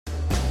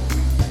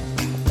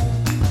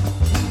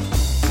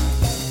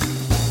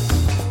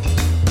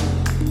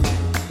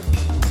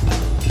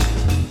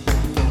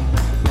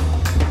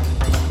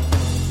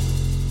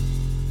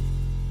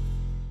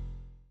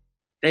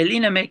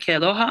Veilina me ke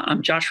aloha,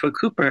 I'm Joshua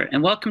Cooper,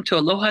 and welcome to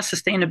Aloha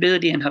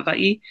Sustainability in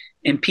Hawaii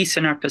and Peace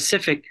in our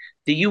Pacific,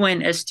 the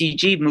UN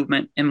SDG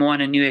movement in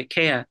Moana Nui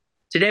Kea.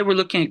 Today we're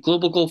looking at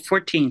Global Goal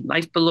 14,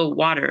 Life Below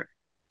Water,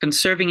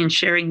 conserving and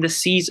sharing the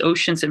seas,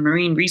 oceans, and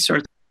marine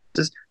resources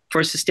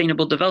for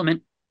sustainable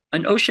development,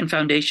 an ocean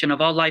foundation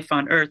of all life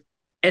on Earth,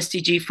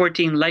 SDG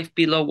 14, Life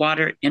Below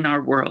Water in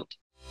our world.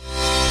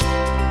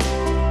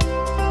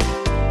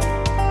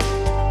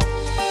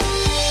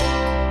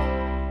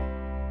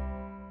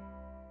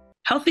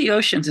 Healthy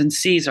oceans and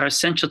seas are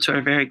essential to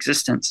our very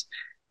existence.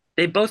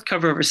 They both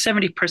cover over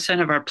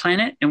 70% of our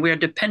planet, and we are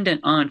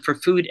dependent on for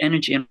food,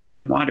 energy, and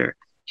water.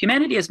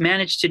 Humanity has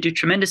managed to do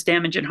tremendous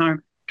damage and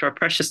harm to our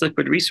precious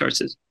liquid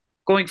resources.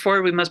 Going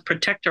forward, we must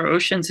protect our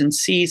oceans and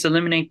seas,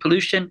 eliminate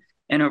pollution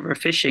and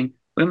overfishing.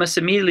 We must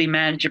immediately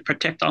manage and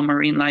protect all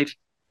marine life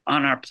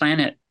on our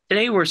planet.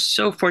 Today, we're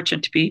so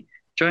fortunate to be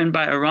joined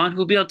by Ron, who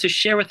will be able to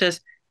share with us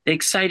the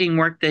exciting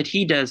work that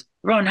he does.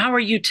 Ron, how are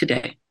you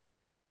today?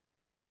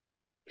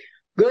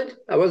 Good.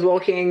 I was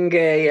working,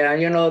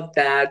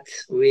 that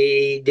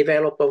we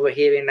developed over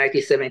here in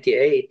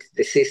 1978,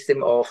 the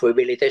system of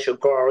rehabilitation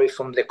coral reef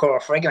from the coral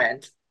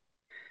fragment.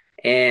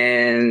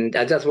 And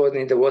I just was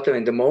in the water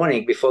in the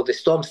morning before the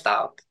storm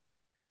started,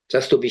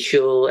 just to be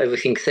sure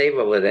everything's safe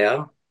over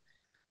there.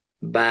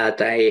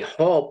 But I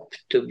hope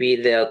to be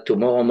there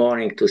tomorrow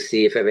morning to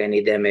see if I have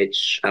any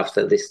damage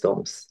after the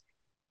storms.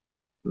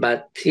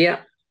 But yeah.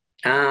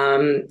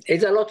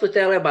 It's a lot to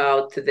tell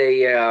about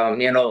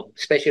the,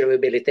 special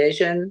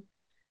rehabilitation,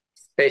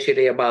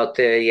 especially about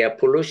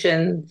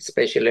pollution,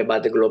 especially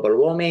about the global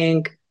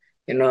warming,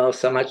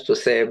 so much to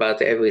say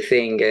about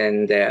everything.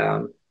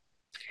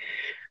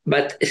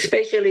 But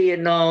especially,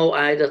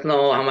 I don't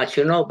know how much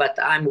you know, but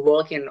I'm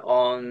working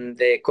on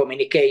the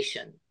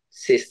communication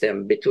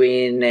system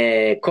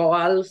between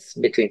corals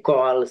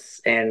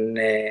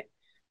and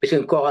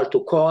between coral to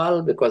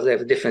coral, because they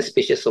have different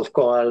species of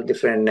coral,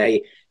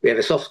 we have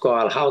a soft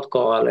coral, hard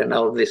coral, and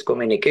all this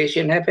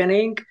communication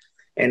happening,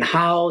 and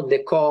how the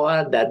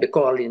coral,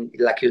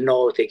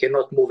 they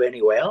cannot move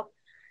anywhere.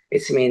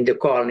 It means the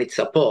coral needs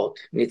support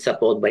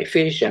by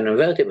fish and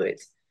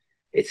invertebrates.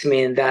 It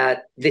means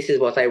that this is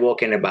what I'm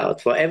working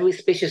about. For every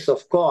species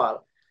of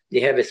coral, they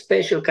have a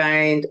special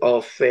kind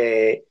of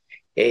marine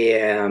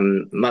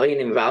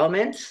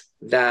environments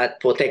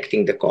that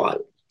protecting the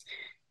coral.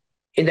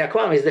 In the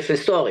aquarium, it's a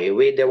different story.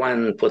 We're the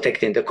one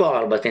protecting the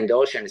coral, but in the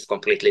ocean, it's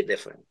completely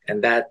different.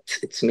 And that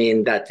it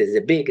means that is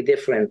a big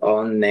difference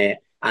on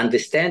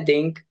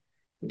understanding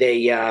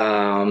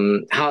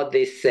how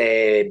this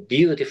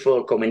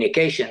beautiful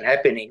communication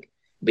happening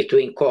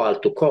between coral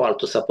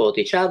to support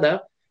each other,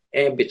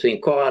 and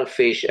between coral,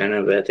 fish, and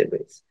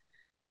invertebrates.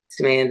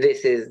 I mean,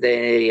 this is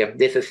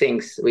the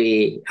things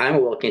I'm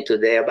working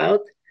today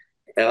about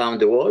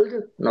around the world,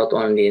 not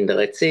only in the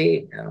Red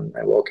Sea.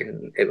 I work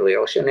in every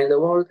ocean in the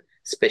world,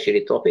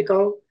 especially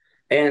tropical,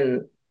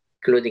 and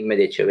including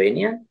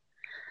Mediterranean.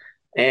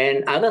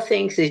 And other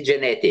things is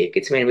genetic.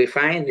 It's when we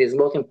find these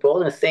most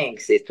important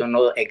things is to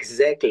know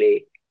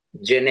exactly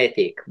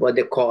genetic, what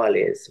the coral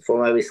is, from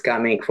where it's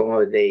coming, from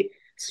where the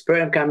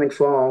sperm coming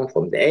from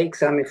the egg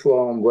coming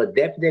from, what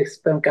depth the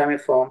sperm coming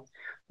from,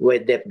 where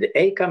depth the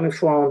egg coming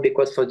from,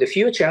 because for the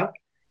future,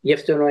 you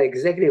have to know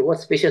exactly what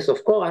species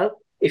of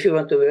coral, if you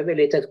want to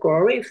rehabilitate a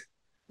coral reef,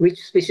 which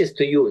species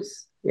to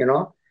use,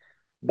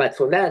 But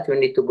for that, we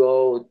need to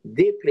go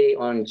deeply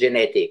on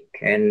genetic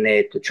and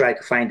to try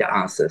to find the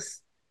answers.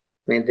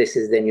 I mean, this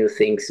is the new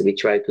things we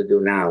try to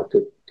do now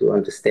to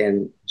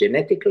understand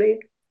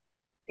genetically.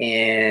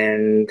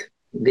 And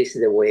this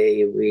is the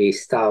way we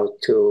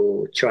start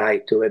to try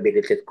to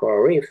rehabilitate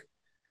coral reef,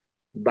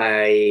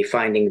 by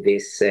finding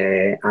these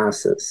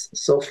answers.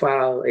 So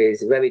far,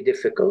 it's very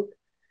difficult.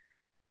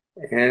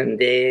 And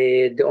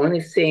the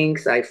only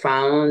things I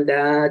found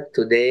that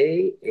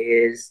today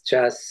is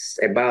just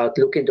about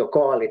looking the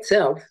coral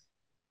itself,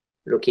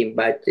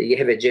 but you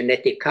have a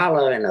genetic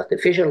color and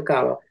artificial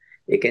color.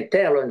 You can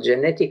tell on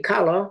genetic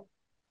color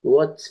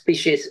what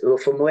species,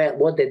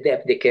 what the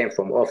depth they came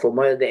from, or from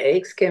where the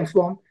eggs came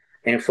from,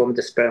 and from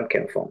the sperm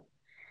came from.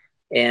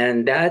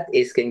 And that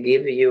can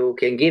give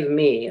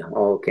me,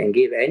 or can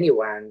give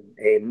anyone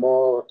a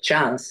more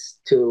chance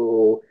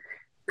to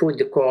put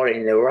the coral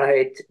in the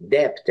right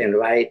depth and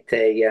right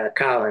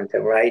current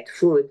and right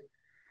food,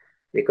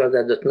 because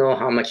I don't know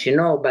how much you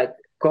know, but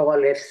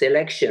coral have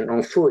selection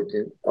on food.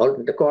 All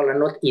the coral are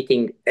not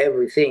eating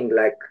everything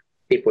like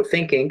people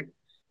thinking.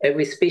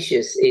 Every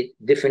species eat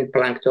different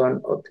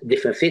plankton or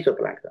different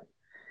phytoplankton.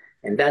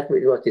 And that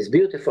is what is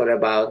beautiful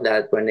about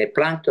that, when a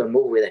plankton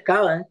move with the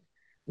current,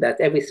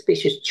 that every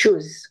species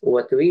choose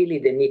what really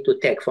they need to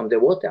take from the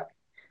water.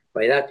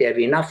 By that, they have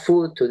enough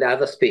food to the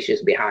other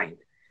species behind.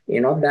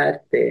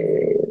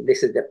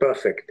 This is the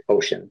perfect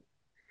ocean.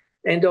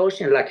 And the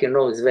ocean,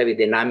 is very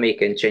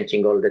dynamic and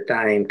changing all the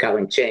time.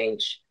 Current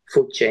change,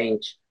 food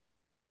change.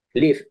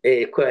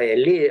 Of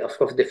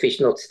course, the fish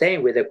not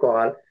staying with the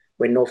coral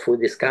when no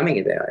food is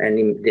coming there.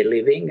 And they're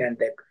living, and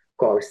the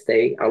coral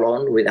stay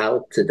alone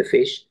without the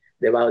fish,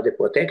 without the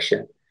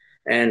protection.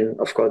 And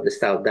of course, they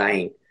start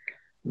dying.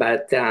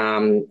 But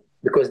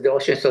because the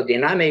ocean is so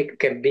dynamic,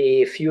 can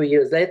be a few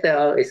years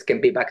later, it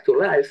can be back to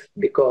life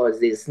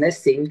because it's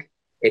nesting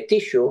a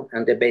tissue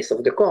on the base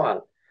of the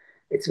coral.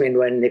 It's mean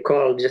when the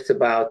coral just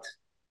about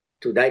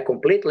to die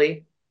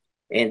completely,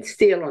 and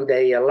still on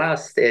the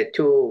last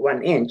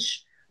 1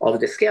 inch of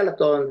the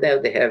skeleton,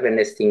 there they have a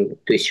nesting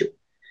tissue.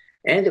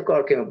 And the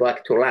coral came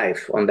back to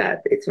life on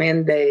that. It's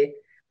mean the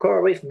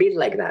coral reef build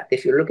like that.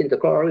 If you look into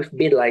coral reef,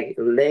 build like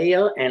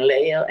layer and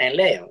layer and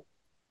layer.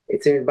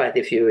 It's mean, but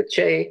if you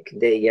check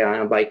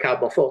the by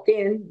carbon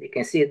 14, you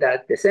can see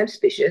that the same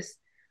species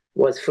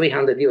was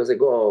 300 years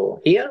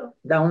ago here,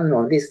 down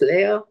on this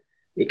layer.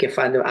 You can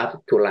find them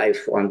up to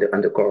life on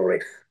the coral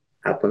reef,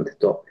 up on the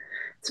top.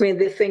 I mean,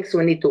 the things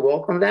we need to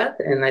work on that,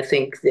 and I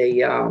think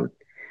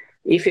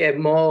if you have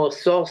more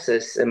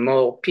sources and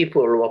more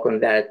people work on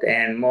that,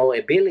 and more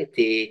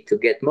ability to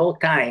get more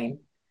time,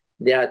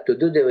 they are to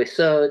do the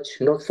research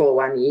not for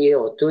 1 year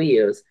or 2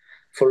 years,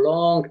 for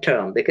long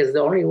term, because the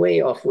only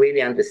way of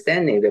really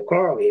understanding the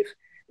coral reef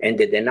and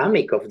the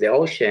dynamic of the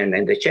ocean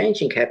and the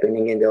changing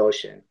happening in the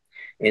ocean,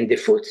 and the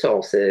food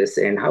sources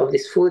and how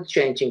this food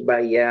changing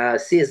by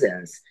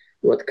seasons,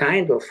 what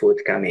kind of food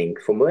coming,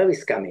 from where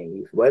is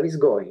coming, where is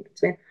going.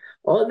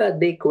 All that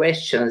big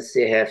questions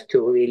you have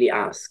to really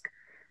ask.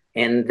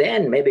 And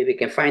then maybe we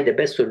can find the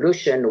best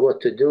solution,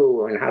 what to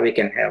do and how we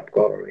can help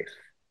coral reef.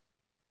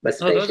 But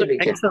especially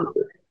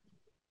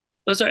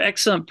those are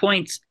excellent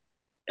points,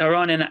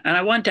 Aaron. And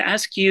I want to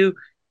ask you,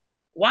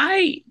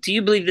 why do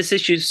you believe this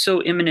issue is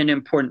so imminent and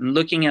important,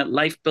 looking at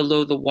life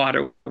below the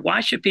water? Why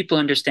should people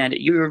understand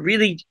it? You're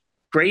really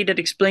great at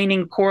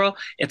explaining coral.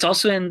 It's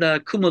also in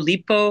the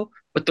Kumulipo,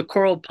 with the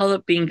coral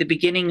polyp being the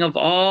beginning of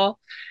all.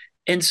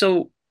 And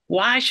so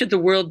why should the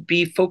world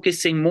be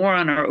focusing more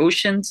on our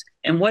oceans?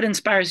 And what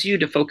inspires you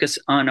to focus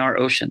on our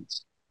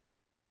oceans?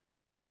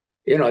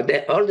 You know,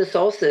 all the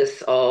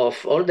sources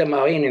of all the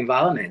marine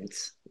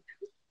environments,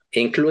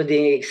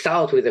 including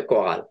south with the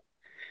coral.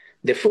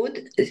 The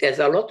food, there's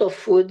a lot of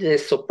food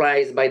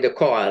supplied by the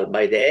coral,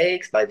 by the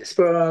eggs, by the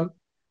sperm,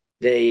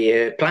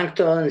 the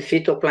plankton,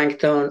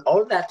 phytoplankton,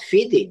 all that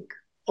feeding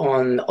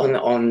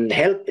on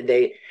help,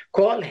 the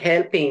coral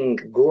helping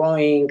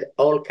growing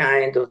all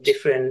kinds of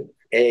different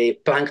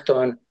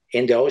plankton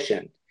in the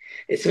ocean.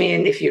 It's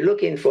mean if you're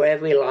looking for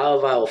every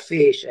larva of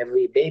fish,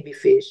 every baby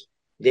fish,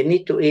 they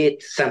need to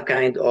eat some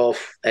kind of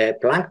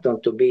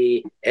plankton to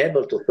be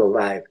able to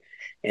survive.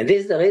 And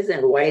this is the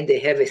reason why they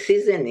have a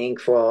seasoning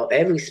for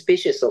every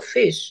species of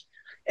fish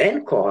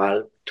and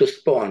coral to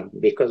spawn,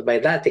 because by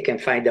that they can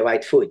find the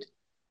right food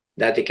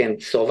that they can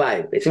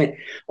survive. It's mean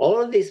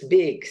all this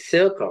big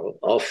circle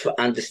of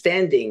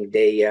understanding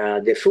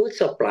the food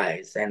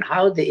supplies and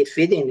how they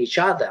feed in each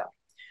other,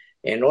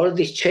 and all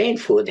this chain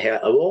food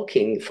are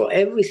working for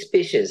every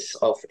species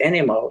of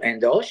animal in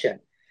the ocean.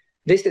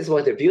 This is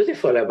what is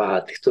beautiful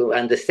about, to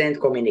understand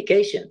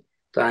communication,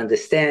 to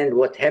understand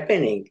what's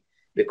happening.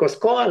 Because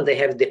coral, they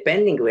have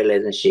depending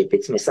relationship.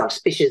 It's some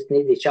species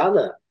need each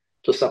other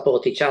to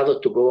support each other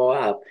to grow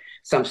up.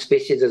 Some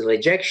species is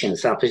rejection,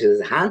 some species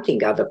is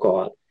hunting other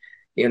coral.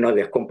 You know,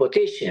 the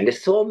competition.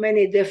 There's so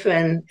many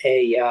different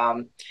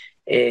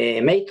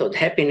methods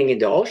happening in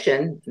the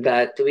ocean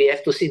that we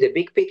have to see the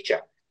big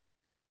picture.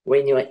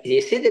 When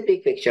you see the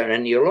big picture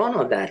and you learn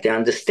on that, you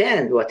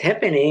understand what's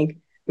happening,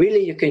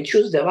 really you can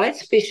choose the right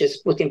species,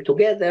 put them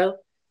together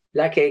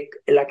like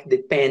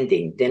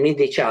depending. They need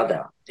each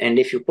other. And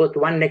if you put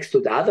one next to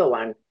the other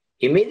one,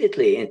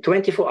 immediately in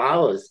 24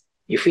 hours,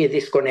 you feel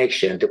this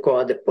connection.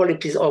 The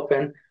polyp is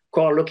open,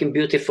 coral looking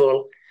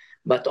beautiful,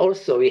 but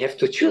also we have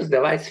to choose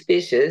the right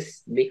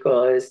species,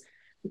 because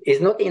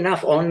it's not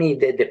enough only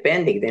the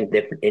depending.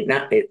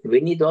 We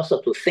need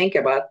also to think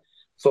about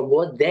from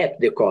what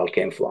depth the coral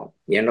came from,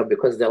 you know,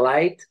 because the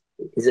light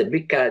is a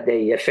big,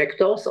 the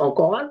effectors on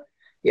coral.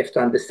 You have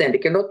to understand, you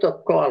cannot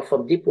take coral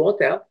from deep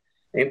water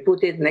and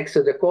put it next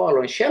to the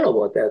coral on shallow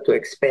water to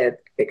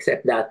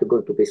accept that to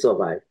go to be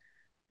survive.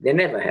 They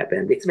never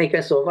happened. It's make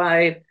us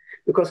survive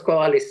because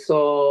coral is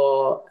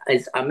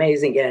it's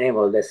amazing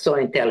animal. They're so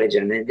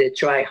intelligent and they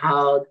try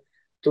hard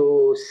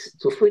to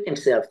fit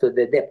himself to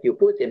the depth you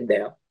put him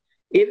there.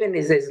 Even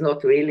if it's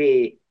not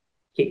really,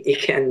 he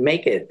can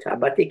make it,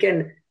 but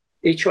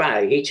he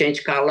try. He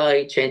changed color,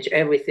 he changed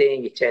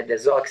everything. He changed the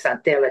zox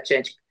antenna,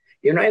 changed,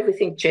 you know,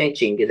 everything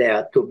changing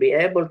there to be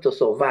able to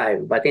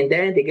survive. But in the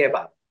end, he gave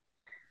up.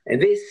 And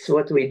this is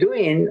what we're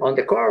doing on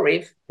the coral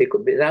reef,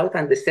 because without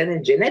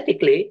understanding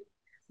genetically,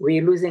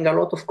 we're losing a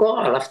lot of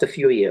coral after a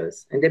few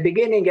years. In the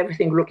beginning,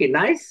 everything looking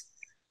nice,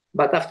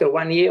 but after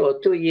 1 year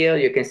or 2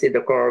 years, you can see the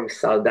coral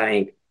reefs are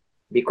dying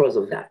because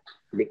of that,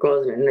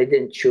 because we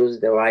didn't choose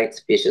the right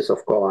species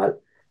of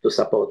coral to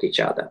support each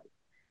other.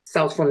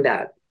 Starts from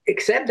that.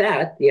 Except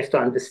that, you have to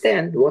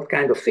understand what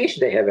kind of fish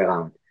they have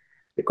around.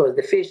 Because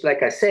the fish,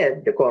 like I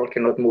said, the coral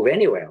cannot move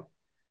anywhere.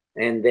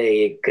 And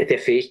the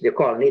fish, the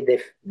coral need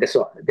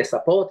the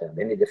supporter.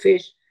 They need the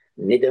fish,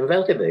 need the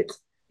invertebrates.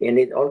 You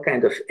need all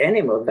kinds of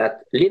animals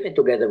that living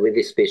together with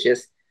these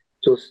species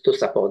to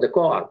support the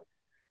coral.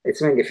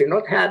 It's mean if you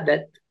not have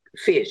that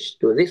fish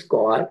to this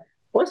coral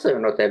also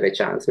will not have a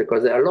chance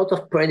because there are a lot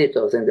of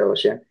predators in the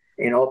ocean,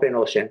 in open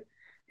ocean,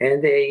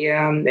 and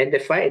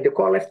the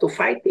coral have to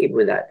fight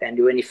with that.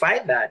 And when you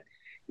fight that,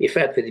 he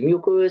fight with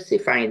mucus, he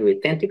fight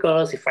with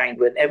tentacles, he fight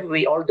with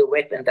all the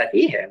weapons that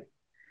he has.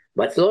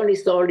 But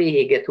slowly,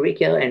 he gets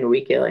weaker and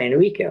weaker and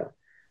weaker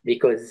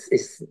because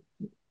it's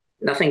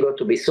nothing got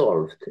to be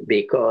solved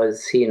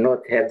because he not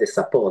have the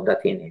support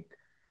that he needs.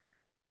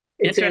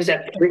 Interesting.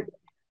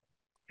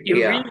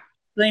 You're really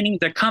explaining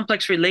the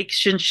complex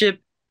relationship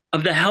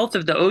of the health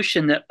of the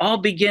ocean that all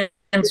begins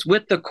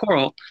with the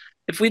coral.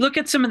 If we look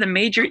at some of the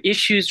major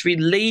issues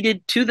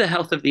related to the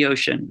health of the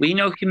ocean, we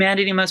know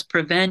humanity must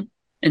prevent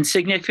and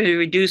significantly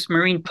reduce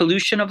marine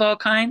pollution of all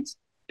kinds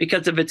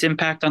because of its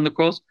impact on the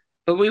corals,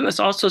 but we must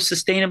also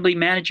sustainably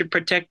manage and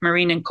protect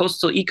marine and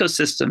coastal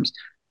ecosystems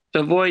to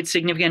avoid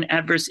significant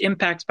adverse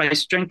impacts by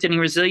strengthening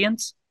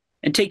resilience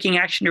and taking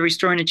action to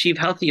restore and achieve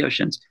healthy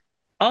oceans.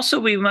 Also,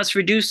 we must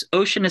reduce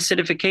ocean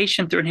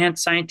acidification through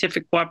enhanced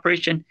scientific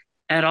cooperation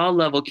at all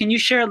levels. Can you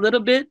share a little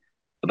bit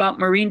about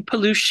marine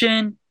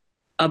pollution,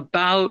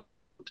 about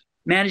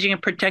managing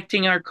and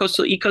protecting our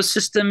coastal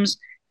ecosystems,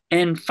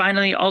 and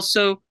finally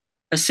also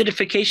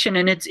acidification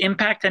and its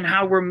impact and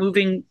how we're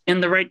moving in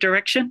the right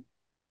direction?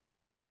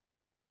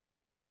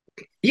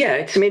 Yeah,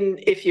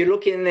 if you're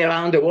looking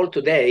around the world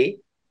today,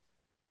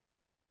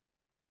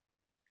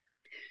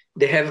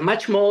 they have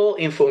much more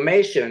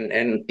information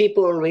and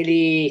people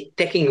really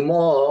taking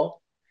more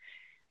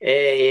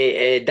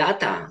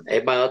data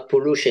about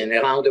pollution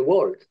around the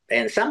world.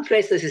 And some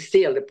places is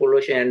still the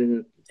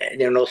pollution,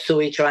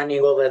 sewage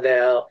running over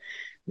there,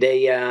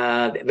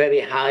 the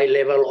very high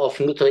level of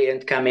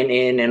nutrient coming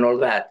in and all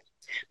that.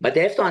 But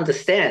they have to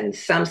understand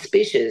some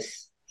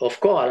species of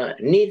coral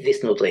need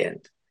this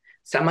nutrient.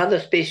 Some other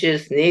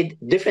species need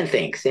different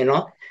things,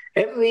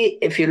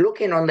 If you're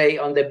looking on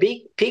the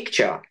big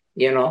picture,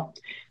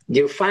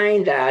 you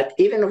find that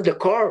even of the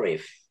coral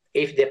reef,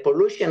 if the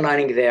pollution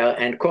running there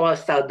and coral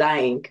start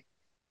dying,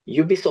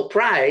 you'll be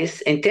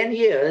surprised in 10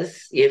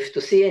 years, you have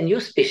to see a new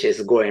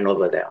species going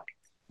over there.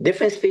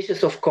 Different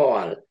species of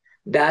coral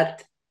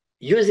that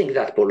using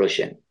that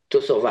pollution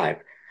to survive.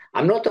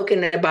 I'm not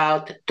talking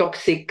about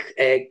toxic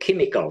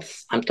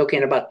chemicals. I'm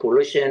talking about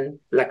pollution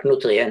like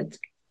nutrient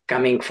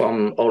coming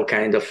from all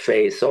kinds of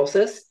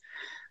sources,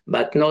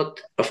 but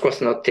of course,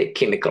 not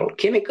chemical.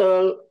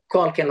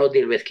 Coral cannot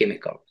deal with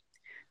chemical.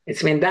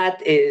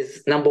 That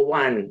is number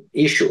one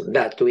issue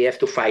that we have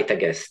to fight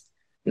against.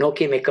 No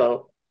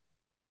chemical.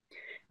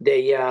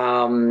 The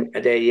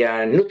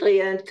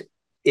nutrient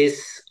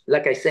is,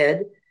 like I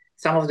said,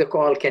 some of the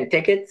coral can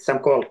take it, some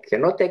coral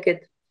cannot take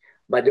it.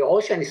 But the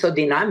ocean is so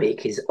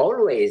dynamic, it's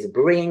always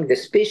bring the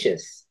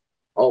species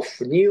of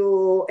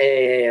new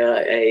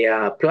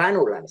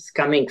planulas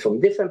coming from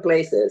different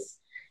places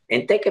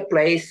and take a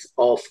place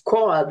of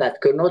coral that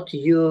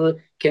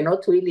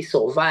cannot really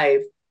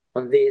survive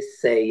on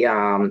this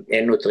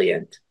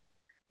nutrient.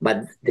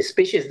 But the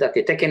species that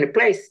are taking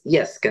place,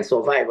 yes, can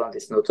survive on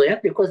this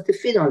nutrient because they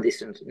feed on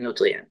this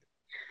nutrient.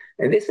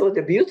 And this is what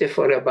the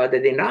beautiful about the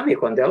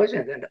dynamic on the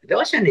ocean. The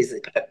ocean is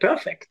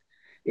perfect.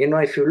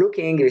 If you're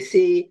looking, you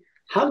see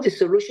how the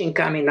solution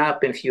coming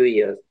up in a few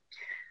years.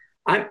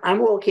 I'm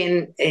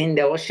working in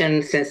the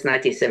ocean since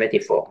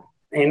 1974.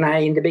 And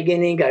in the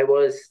beginning, I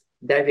was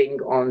diving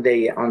on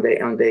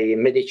the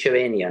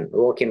Mediterranean,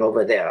 working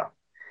over there.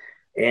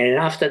 And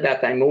after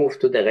that, I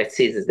moved to the Red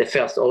Sea. It's the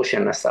first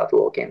ocean I started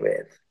working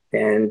with.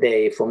 And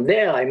from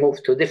there, I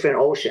moved to different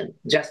oceans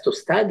just to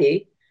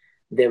study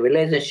the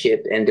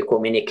relationship and the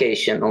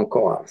communication on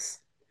corals.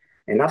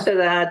 And after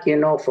that,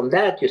 from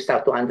that, you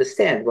start to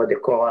understand what the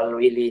coral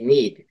really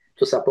need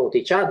to support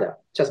each other,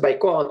 just by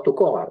coral to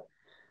coral.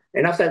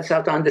 And after that, you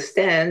start to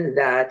understand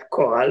that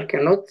coral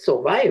cannot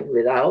survive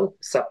without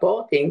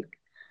supporting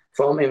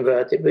from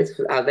invertebrates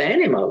other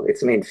animals.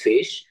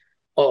 Fish,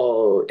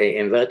 or the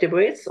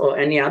invertebrates, or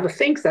any other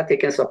things that they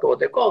can support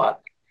the coral.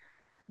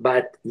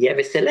 But you have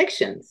a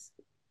selections.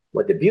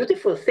 But the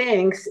beautiful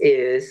things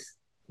is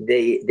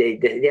they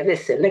have a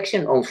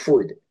selection on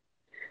food.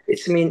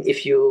 If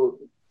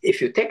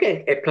you take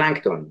a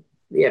plankton,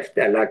 we have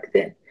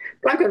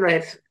plankton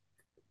has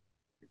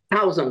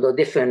thousands of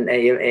different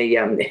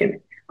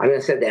I will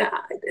say there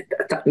are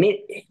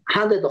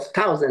hundreds of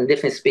thousands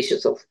different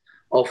species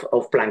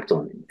of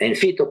plankton and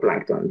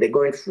phytoplankton. They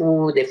go in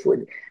through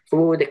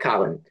the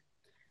current.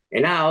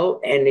 And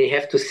they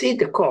have to see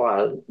the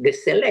coral, they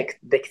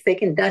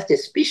taking that's the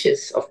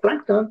species of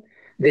plankton,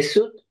 they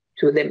suit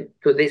to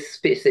this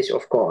species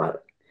of coral.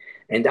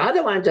 And the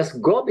other one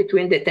just go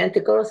between the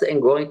tentacles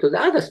and go into the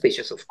other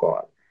species of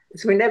coral.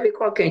 Every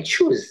coral can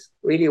choose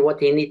really what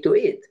he need to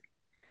eat.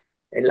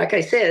 And like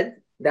I said,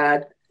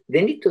 that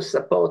they need to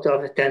support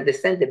or to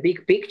understand the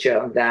big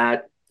picture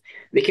that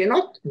we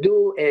cannot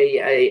do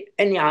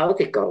any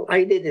article.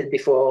 I did it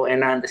before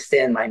and I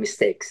understand my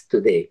mistakes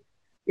today.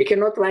 You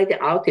cannot write an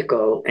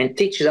article and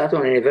teach that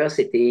on a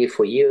university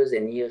for years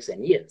and years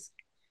and years.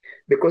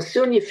 Because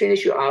soon you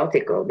finish your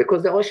article,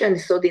 because the ocean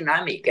is so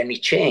dynamic and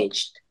it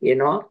changed,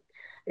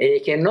 And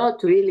you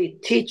cannot really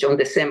teach on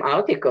the same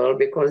article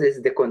because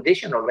it's the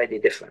condition already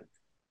different.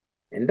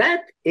 And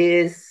that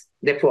is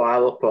the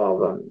our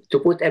problem, to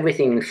put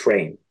everything in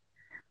frame.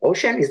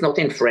 Ocean is not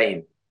in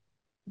frame.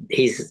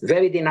 He's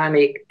very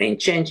dynamic and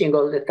changing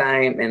all the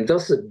time. And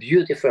this is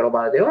beautiful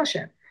about the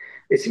ocean.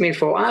 It's mean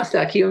for us,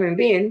 like human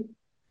beings,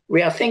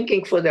 we are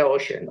thinking for the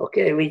ocean,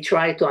 okay? We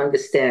try to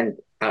understand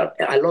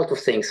a lot of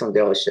things on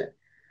the ocean.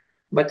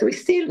 But we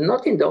still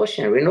not in the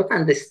ocean. We not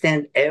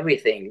understand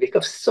everything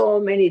because so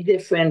many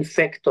different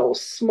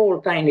factors,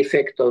 small, tiny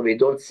factors we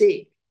don't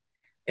see,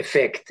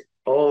 affect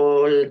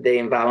all the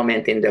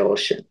environment in the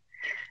ocean.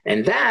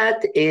 And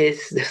that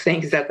is the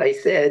things that I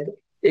said,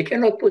 you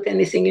cannot put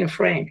anything in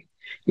frame.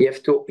 You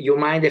have to, your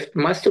mind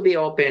must to be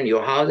open,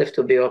 your heart has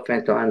to be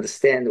open to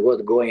understand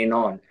what's going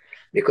on,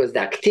 because the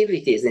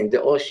activities in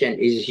the ocean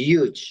is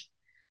huge.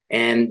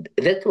 And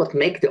that's what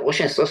makes the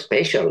ocean so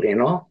special, you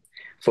know?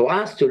 For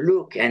us to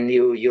look and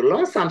you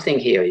learn something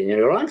here,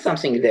 you learn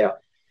something there,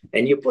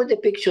 and you put the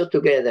picture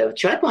together,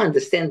 try to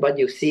understand what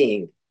you're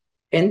seeing.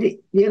 And,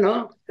 you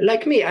know,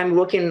 like me, I'm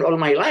working all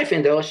my life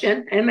in the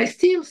ocean, and I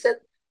still said,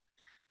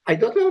 I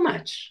don't know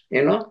much,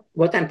 you know?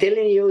 What I'm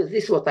telling you is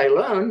this is what I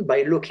learned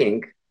by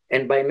looking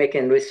and by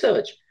making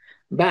research.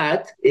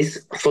 But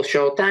it's for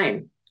short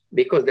time,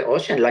 because the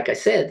ocean, like I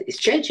said, is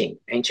changing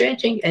and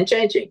changing and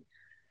changing.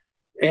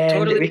 And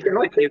Totally we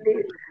cannot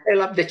really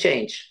help the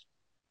change.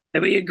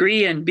 we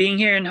agree. And being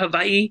here in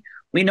Hawaii,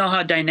 we know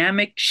how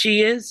dynamic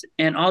she is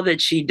and all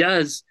that she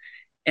does.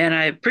 And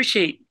I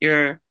appreciate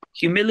your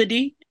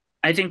humility.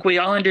 I think we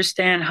all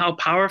understand how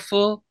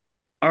powerful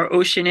our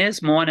ocean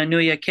is, Moana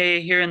Nui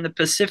Akea here in the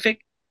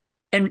Pacific.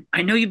 And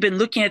I know you've been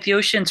looking at the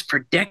oceans for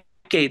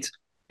decades.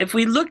 If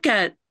we look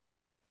at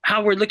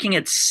how we're looking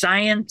at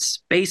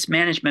science-based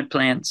management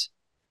plans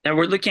that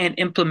we're looking at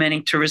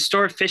implementing to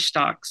restore fish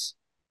stocks,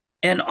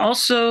 and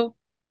also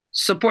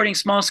supporting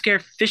small-scale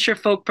fisher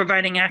folk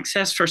providing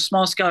access for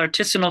small-scale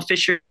artisanal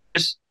fishers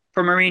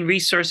for marine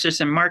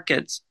resources and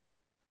markets.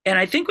 And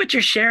I think what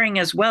you're sharing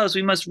as well is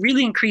we must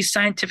really increase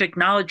scientific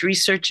knowledge,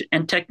 research,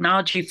 and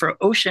technology for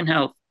ocean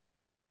health.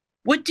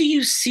 What do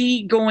you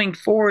see going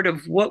forward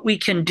of what we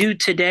can do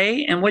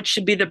today, and what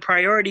should be the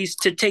priorities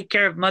to take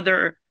care of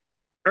Mother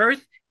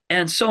Earth,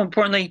 and so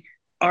importantly,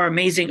 our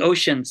amazing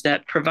oceans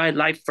that provide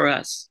life for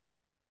us?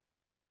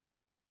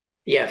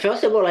 Yeah,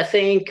 first of all, I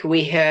think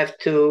we have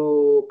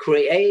to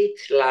create,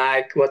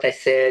 like what I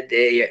said,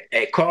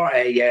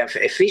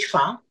 a fish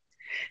farm.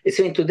 It's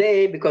in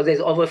today because there's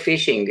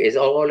overfishing is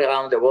all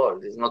around the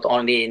world. It's not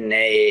only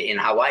in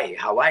Hawaii.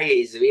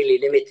 Hawaii is really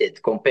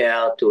limited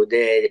compared to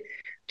the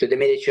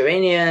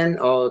Mediterranean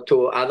or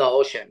to other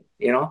ocean,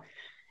 you know.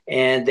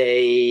 And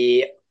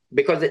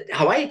because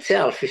Hawaii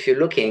itself, if you're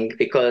looking,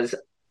 because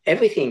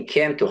everything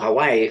came to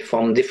Hawaii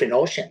from different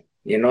ocean.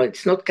 You know,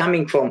 it's not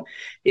coming from,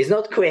 it's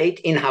not created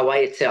in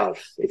Hawaii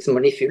itself. It's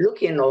when if you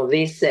look in all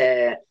this,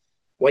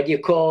 what you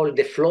call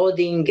the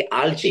floating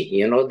algae,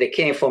 you know, they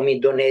came from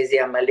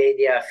Indonesia,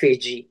 Malaysia,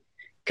 Fiji,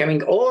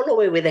 coming all the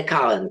way with the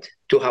current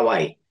to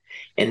Hawaii.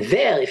 And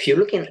there, if you're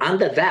looking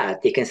under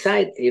that, you can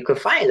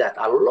find that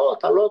a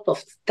lot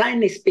of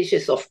tiny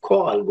species of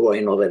coral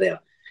growing over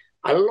there.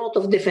 A lot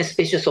of different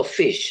species of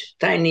fish,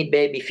 tiny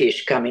baby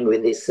fish coming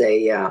with this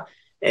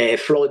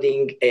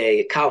floating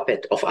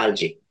carpet of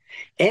algae.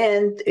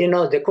 And, you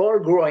know, the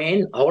coral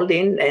growing,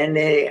 holding, and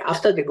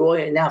after they grow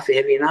enough,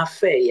 have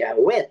enough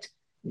wet,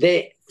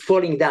 they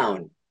falling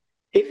down.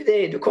 If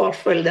the coral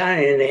fell down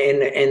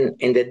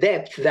in the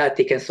depth that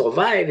it can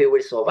survive, it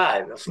will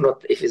survive.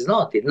 If it's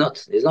not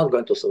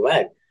going to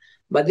survive.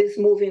 But it's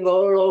moving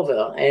all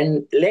over.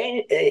 And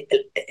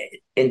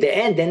in the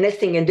end, they're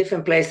nesting in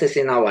different places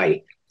in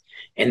Hawaii.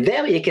 And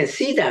there you can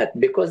see that,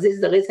 because this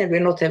is the reason we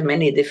not have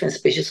many different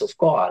species of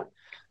coral.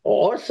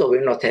 Or also we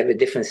not have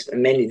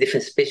many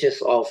different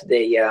species of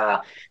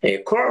the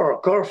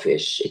coral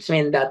fish. It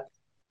means that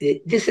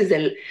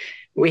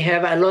we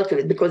have a lot of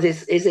it because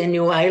it's a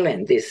new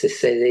island. This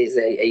is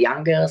a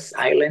youngest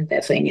island,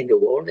 I think, in the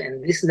world.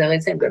 And this is the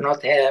reason we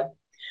not have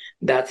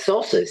that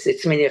sources.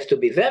 It means you have to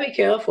be very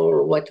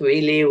careful what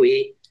really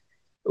we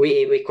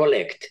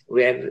collect.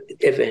 We have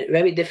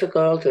very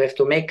difficult. We have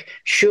to make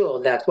sure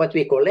that what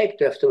we collect,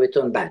 we have to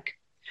return back.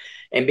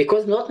 And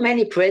because not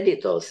many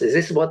predators, this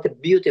is what is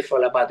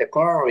beautiful about the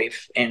coral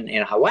reef in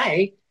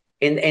Hawaii,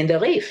 in the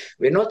reef.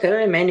 We not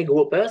have many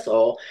groupers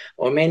or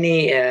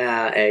many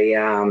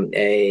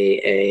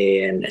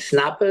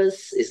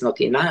snappers. It's not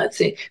enough.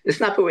 The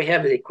snapper we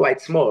have is quite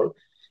small.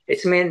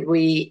 It's mean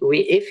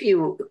if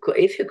you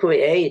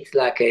create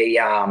like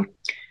a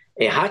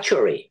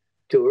hatchery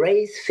to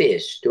raise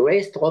fish, to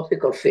raise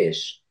tropical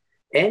fish,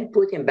 and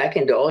put them back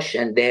in the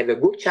ocean, they have a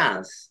good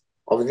chance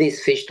of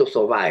these fish to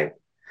survive.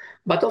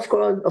 But of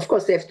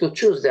course, they have to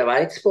choose the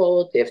right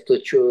spot. They have to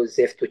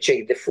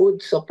check the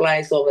food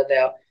supplies over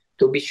there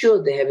to be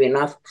sure they have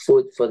enough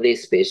food for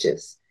these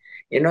species.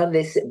 You know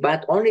this,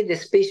 but only the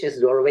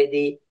species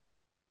already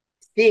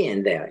see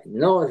in there,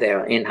 know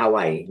there in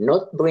Hawaii.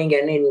 Not bring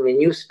any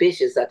new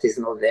species that is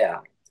not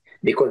there,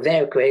 because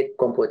they create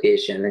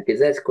competition. Because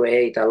that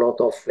create a lot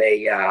of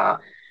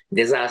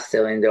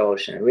disaster in the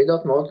ocean. We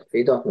don't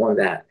want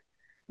that.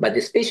 But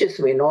the species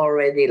we know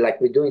already, like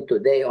we're doing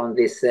today on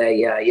this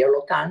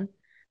yellow tan,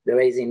 they're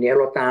raising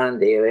yellow tan,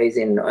 they're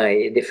raising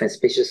different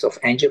species of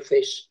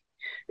angelfish.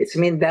 It's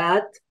mean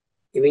that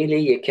really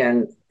you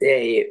can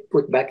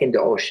put back in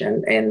the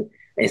ocean and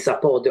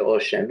support the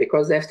ocean,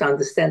 because they have to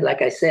understand,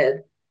 like I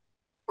said,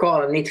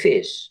 coral need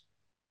fish.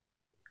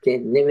 They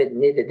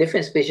need a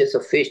different species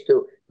of fish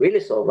to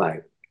really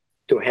survive,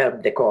 to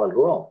help the coral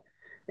grow.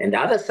 And the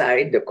other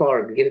side, the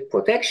coral gives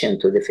protection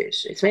to the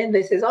fish. It means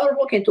this is all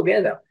working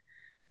together.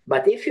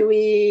 But if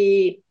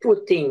we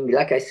put things,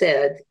 like I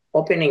said,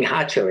 opening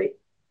hatchery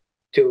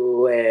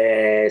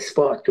to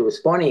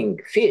spawning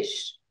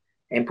fish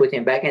and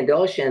putting back in the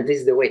ocean, this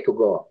is the way to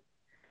go.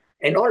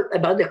 And all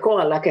about the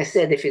coral, like I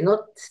said, if you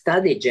not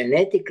study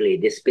genetically,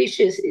 the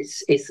species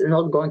is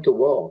not going to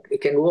work.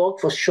 It can work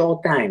for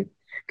short time.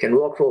 It can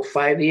work for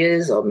 5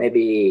 years or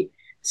maybe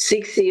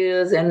 6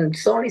 years, and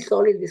slowly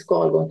this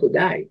coral is going to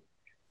die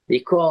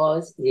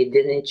because you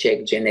didn't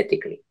check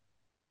genetically.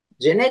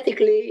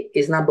 Genetically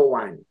is number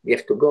one. You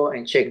have to go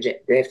and check.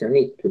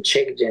 Need to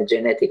check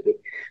genetically.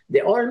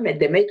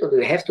 The method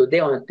we have today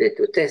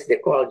to test the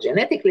coral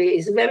genetically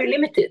is very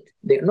limited.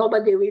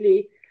 Nobody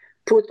really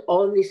put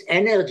all this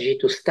energy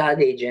to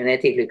study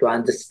genetically to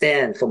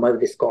understand from where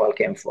this coral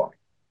came from.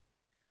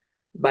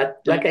 But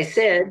like I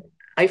said,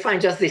 I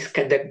find just this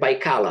by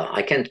color.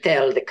 I can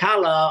tell the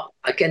color.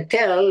 I can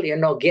tell,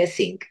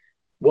 guessing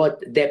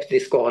what depth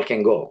this coral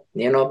can go.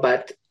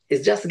 But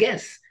it's just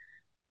guess,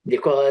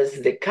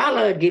 because the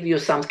color gives you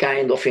some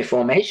kind of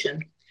information,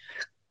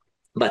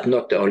 but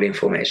not all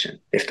information.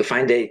 You have to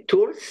find the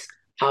tools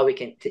how we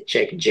can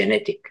check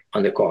genetic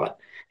on the coral.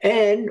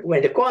 And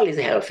when the coral is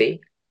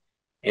healthy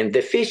and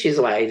the fish is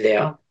right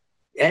there,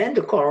 and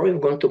the coral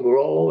is going to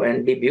grow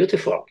and be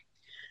beautiful.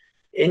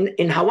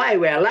 In Hawaii,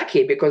 we are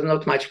lucky because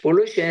not much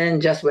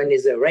pollution, just when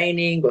it's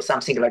raining or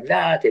something like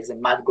that, there's a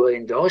mud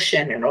going in the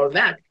ocean and all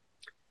that.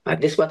 But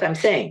this is what I'm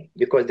saying,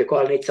 because the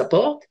coral needs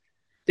support,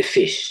 the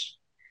fish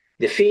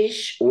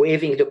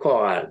waving the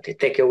coral, to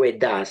take away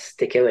dust,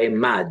 take away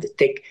mud,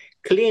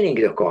 cleaning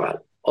the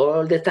coral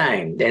all the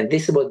time. And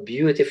this is what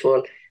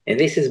beautiful, and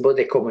this is about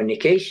the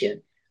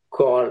communication,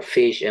 coral,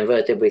 fish, and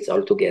vertebrates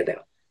all together.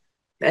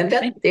 And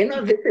that,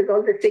 this is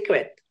all the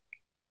secret.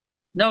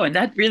 No, and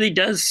that really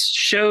does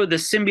show the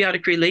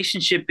symbiotic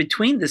relationship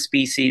between the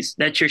species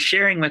that you're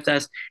sharing with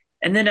us.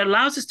 And then it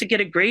allows us to get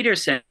a greater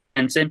sense.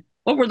 And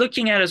what we're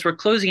looking at as we're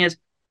closing is,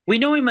 we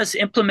know we must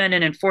implement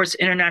and enforce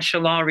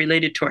international law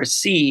related to our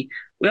sea.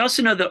 We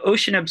also know the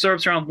ocean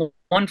absorbs around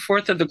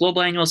 1/4 of the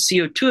global annual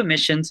CO2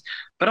 emissions,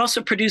 but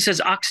also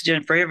produces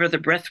oxygen for every other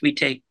breath we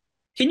take.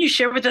 Can you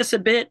share with us a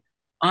bit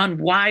on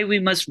why we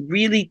must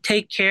really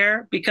take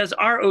care? Because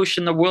our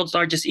ocean, the world's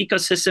largest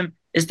ecosystem,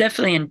 is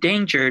definitely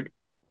endangered,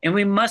 and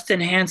we must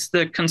enhance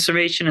the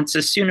conservation and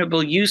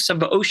sustainable use of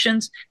the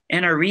oceans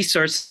and our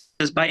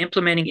resources by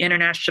implementing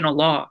international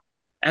law,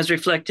 as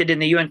reflected in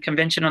the UN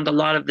Convention on the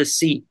Law of the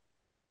Sea.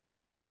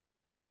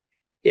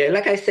 Yeah,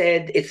 like I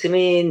said,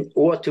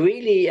 what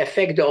really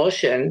affect the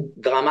ocean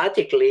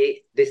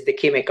dramatically is the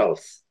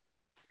chemicals.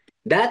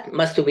 That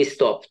must be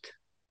stopped.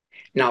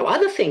 Now,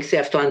 other things you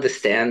have to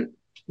understand,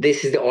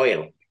 this is the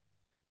oil.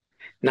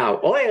 Now,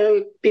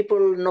 oil,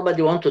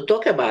 nobody want to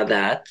talk about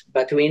that,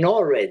 but we know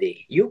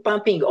already. We're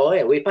pumping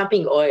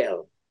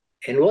oil.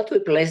 And what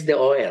replaces the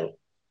oil?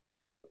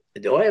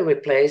 The oil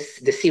replaces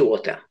the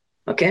seawater,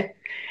 okay?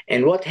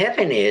 And what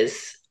happened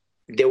is,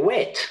 the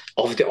weight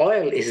of the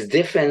oil is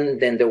different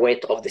than the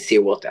weight of the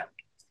seawater.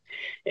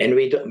 And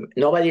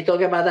nobody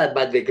talk about that,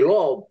 but the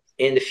globe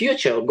in the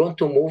future are going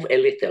to move a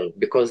little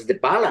because the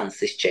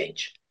balance is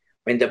changed.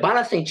 When the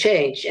balance is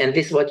changed, and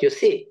this is what you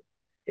see,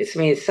 it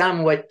means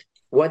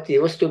what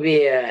used to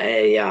be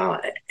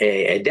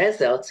a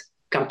desert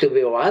come to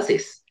be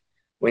oasis.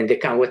 When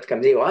what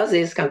comes to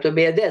oasis come to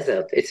be a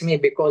desert. It's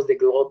because the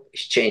globe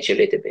is changed a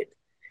little bit.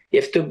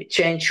 You have to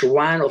change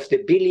one of the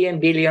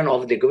billion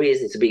of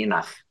degrees, it's be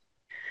enough.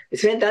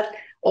 It's meant that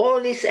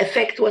all this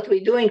affect what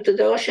we're doing to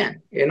the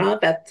ocean,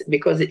 that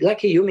because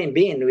like a human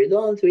being, we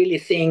don't really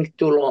think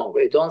too long.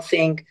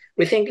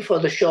 We think for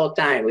the short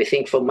time. We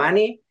think for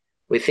money,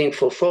 we think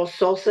for force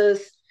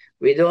sources.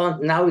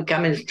 Now we're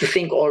coming to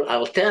think all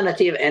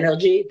alternative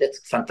energy. That's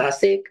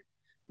fantastic.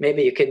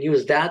 Maybe you can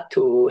use that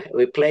to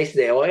replace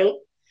the oil.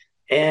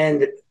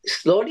 And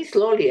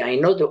slowly, I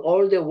know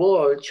all the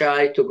world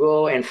try to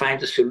go and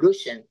find a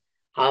solution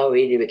how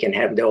really we can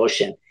help the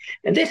ocean.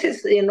 And this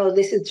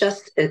is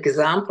just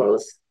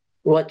examples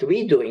what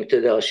we're doing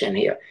to the ocean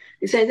here.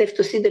 It's like they have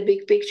to see the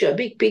big picture.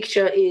 Big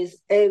picture is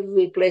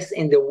every place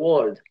in the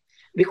world,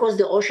 because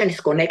the ocean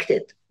is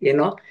connected,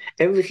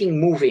 everything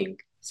moving.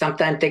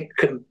 Sometimes take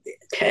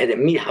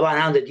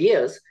 100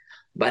 years,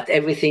 but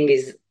everything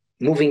is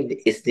moving,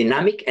 is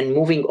dynamic and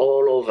moving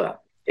all over.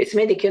 It's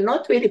mean they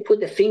cannot really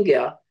put the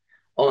finger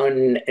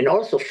on, and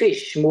also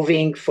fish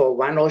moving from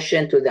one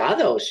ocean to the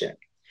other ocean.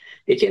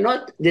 You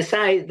cannot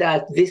decide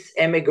that this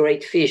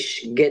emigrate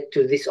fish get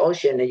to this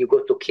ocean and you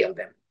go to kill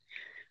them.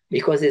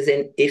 Because if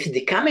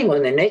they're coming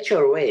on a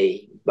natural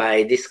way,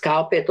 by this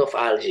carpet of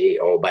algae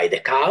or by the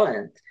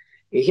current,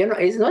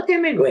 it's not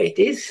emigrate.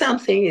 It's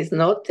something. It's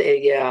not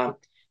a.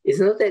 It's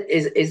not that.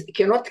 Is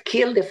cannot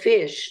kill the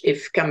fish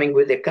if coming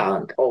with the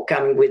current or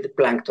coming with the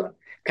plankton,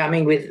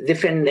 coming with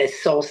different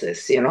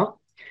sources.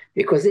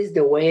 Because it's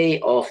the way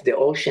of the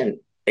ocean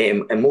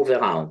move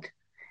around,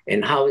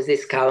 and how is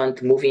this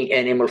current moving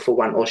animal from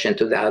one ocean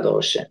to the other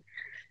ocean,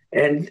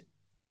 and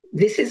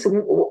this is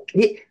what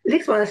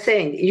I'm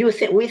saying.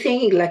 We're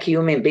thinking like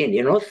human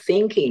being,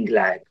 thinking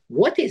like,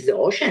 what is the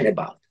ocean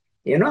about?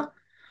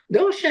 The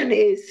ocean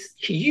is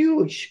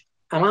huge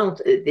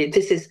amount.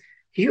 This is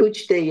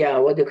huge.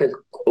 What do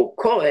you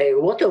call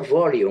water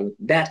volume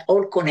that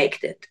all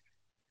connected,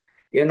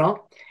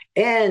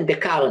 and the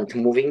current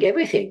moving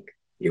everything.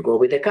 You go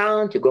with the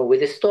current, you go with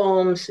the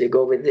storms, you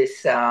go with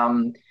this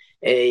a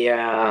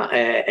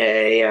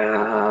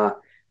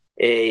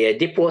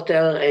deep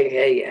water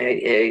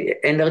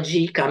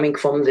energy coming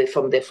from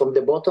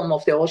the bottom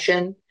of the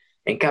ocean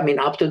and coming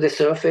up to the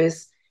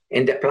surface,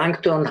 and the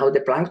plankton, how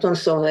the plankton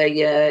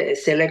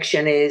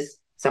selection is.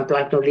 Some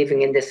plankton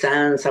living in the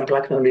sun, some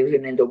plankton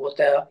living in the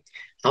water.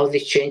 How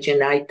this change in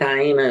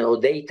nighttime or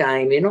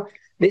daytime.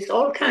 There's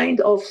all kind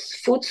of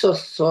food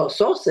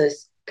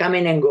sources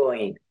coming and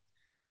going,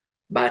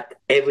 but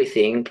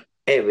everything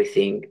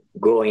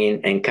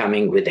going and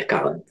coming with the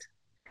current.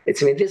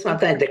 This one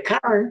time, the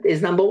current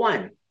is number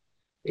one.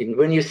 And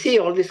when you see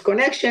all this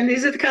connection,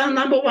 is it current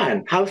number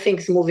one? How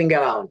things moving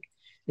around.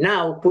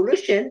 Now,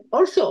 pollution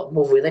also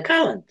move with the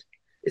current.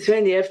 It's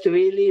when you have to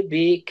really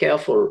be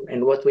careful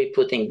in what we're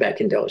putting back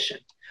in the ocean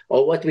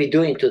or what we're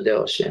doing to the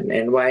ocean.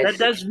 And why that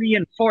does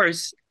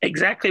reinforce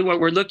exactly what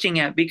we're looking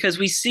at, because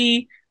we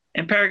see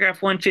in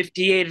paragraph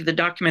 158 of the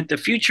document, The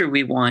Future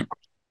We Want,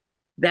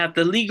 that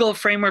the legal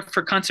framework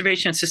for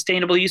conservation and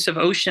sustainable use of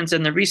oceans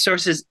and the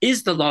resources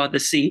is the law of the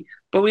sea.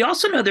 But we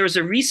also know there was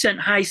a recent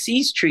High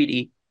Seas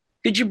Treaty.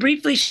 Could you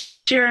briefly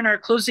share in our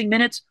closing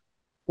minutes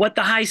what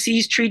the High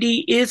Seas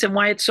Treaty is and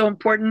why it's so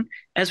important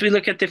as we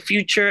look at the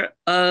future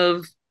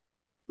of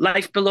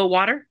life below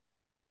water?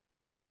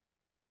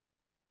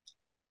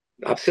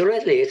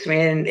 Absolutely.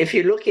 If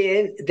you look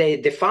in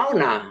the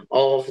fauna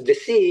of the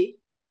sea,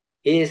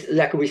 is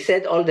like we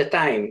said all the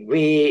time,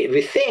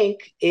 we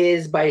think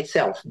is by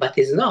itself, but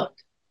it's not.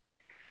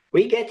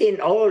 We get in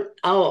all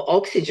our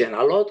oxygen,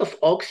 a lot of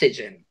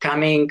oxygen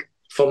coming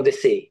from the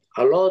sea,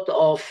 a lot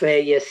of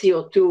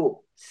CO2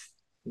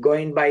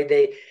 going by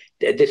the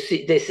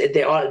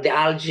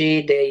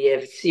algae,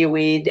 the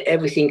seaweed,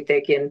 everything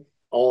taken,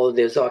 all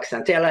the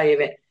zooxanthellae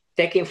even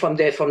taken from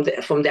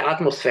the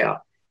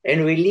atmosphere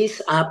and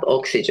release up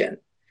oxygen.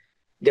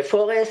 The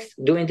forest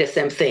doing the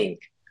same thing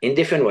in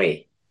different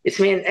way.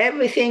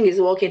 Everything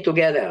is working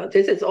together.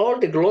 This is all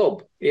the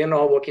globe,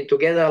 working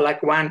together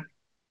like one,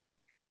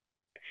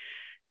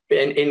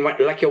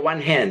 like your one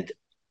hand.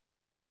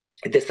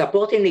 They're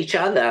supporting each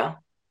other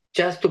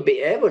just to be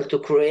able to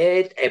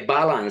create a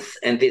balance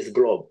in this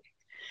globe.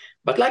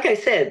 But like I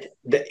said,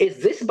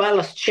 if this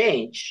balance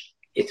change,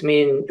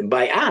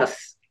 by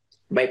us,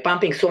 by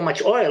pumping so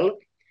much oil,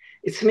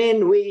 we're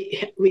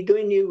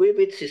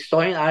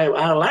destroying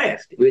our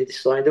life. We're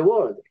destroying the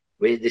world.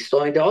 We're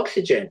destroying the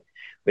oxygen.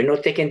 We're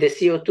not taking the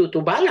CO2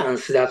 to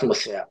balance the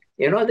atmosphere.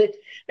 That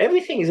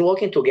everything is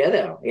working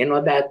together.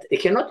 That you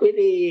cannot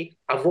really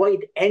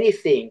avoid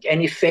anything,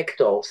 any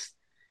factors.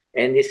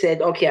 And he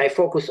said, okay, I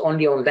focus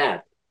only on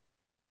that.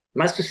 You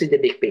must see the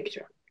big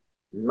picture.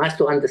 You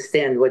must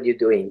understand what you're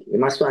doing. You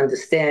must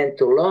understand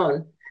to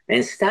learn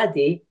and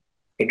study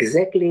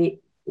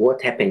exactly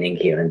what's happening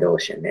here in the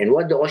ocean and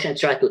what the ocean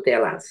tries to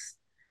tell us.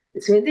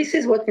 This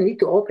is what we need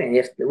to open.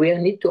 We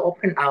need to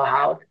open our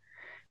heart.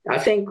 I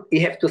think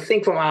you have to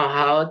think from our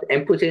heart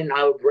and put it in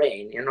our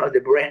brain, the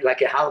brain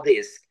like a hard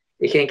disk.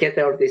 You can get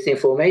all this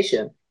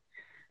information.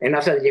 And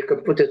after that, you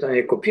can put it on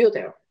your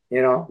computer,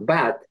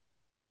 but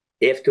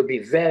you have to be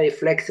very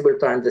flexible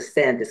to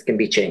understand this can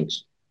be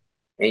changed.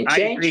 And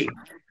change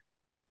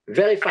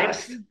very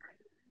fast.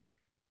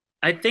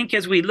 I think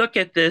as we look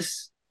at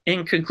this,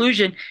 in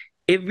conclusion,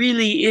 it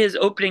really is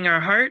opening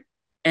our heart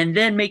and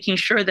then making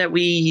sure that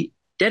we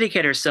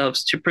dedicate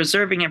ourselves to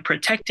preserving and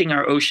protecting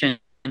our ocean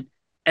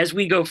as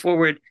we go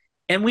forward.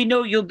 And we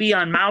know you'll be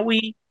on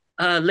Maui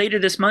later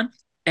this month.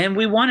 And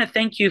we want to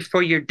thank you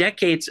for your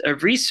decades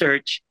of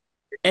research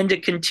and to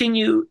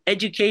continue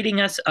educating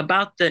us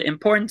about the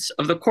importance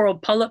of the coral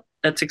polyp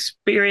that's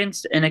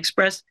experienced and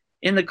expressed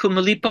in the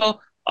Kumulipo,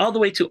 all the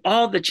way to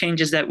all the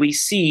changes that we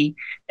see.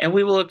 And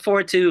we will look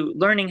forward to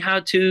learning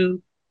how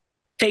to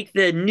take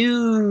the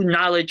new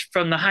knowledge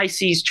from the High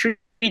Seas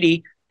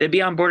Treaty, the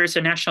Beyond Borders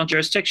and National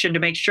Jurisdiction, to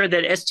make sure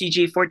that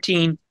SDG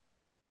 14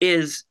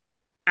 is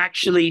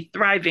actually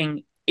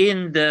thriving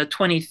in the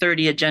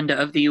 2030 agenda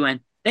of the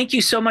UN. Thank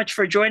you so much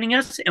for joining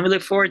us, and we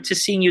look forward to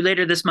seeing you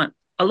later this month.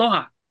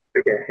 Aloha.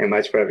 Okay, and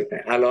much for everything.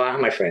 Aloha,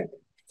 my friend.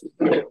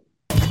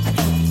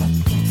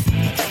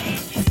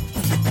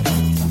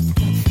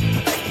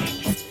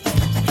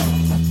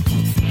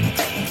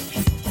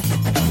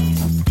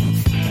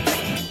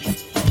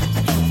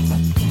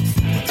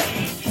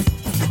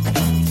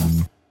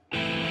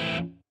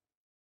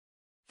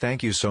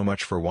 Thank you so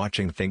much for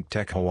watching Think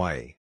Tech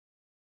Hawaii.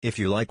 If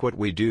you like what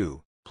we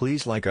do,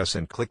 please like us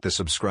and click the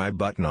subscribe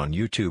button on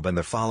YouTube and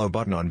the follow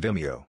button on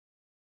Vimeo.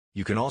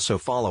 You can also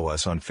follow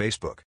us on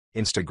Facebook,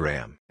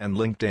 Instagram, and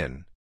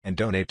LinkedIn, and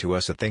donate to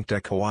us at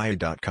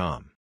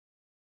thinktechhawaii.com.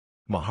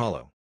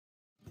 Mahalo.